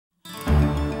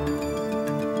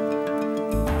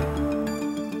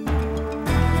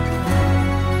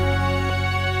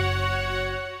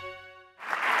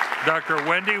Dr.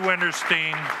 Wendy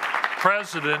Wintersteen,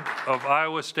 President of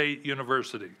Iowa State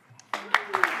University.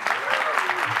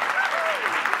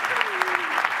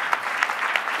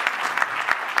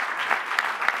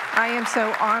 I am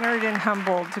so honored and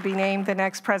humbled to be named the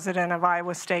next president of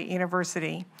Iowa State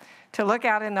University. To look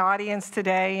out in the audience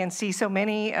today and see so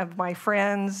many of my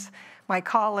friends, my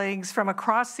colleagues from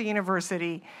across the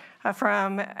university,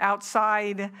 from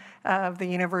outside of the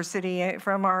university,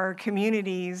 from our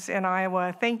communities in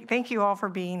Iowa, thank you all for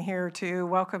being here to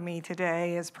welcome me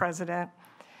today as president.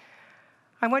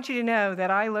 I want you to know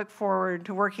that I look forward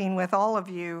to working with all of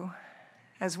you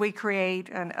as we create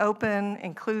an open,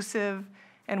 inclusive,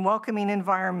 and welcoming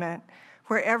environment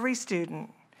where every student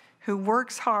who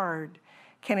works hard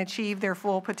can achieve their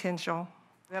full potential.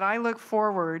 That I look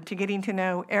forward to getting to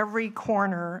know every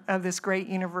corner of this great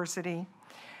university,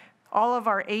 all of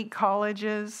our 8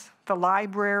 colleges, the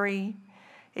library,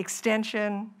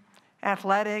 extension,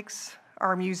 athletics,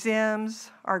 our museums,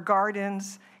 our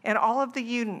gardens, and all of the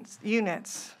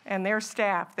units and their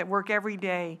staff that work every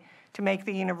day to make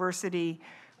the university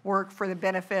work for the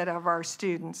benefit of our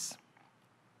students.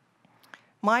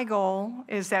 My goal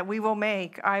is that we will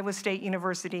make Iowa State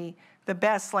University the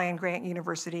best land-grant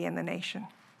university in the nation.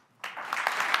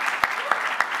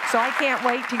 So I can't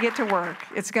wait to get to work.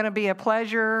 It's going to be a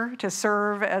pleasure to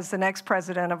serve as the next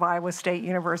president of Iowa State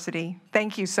University.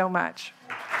 Thank you so much.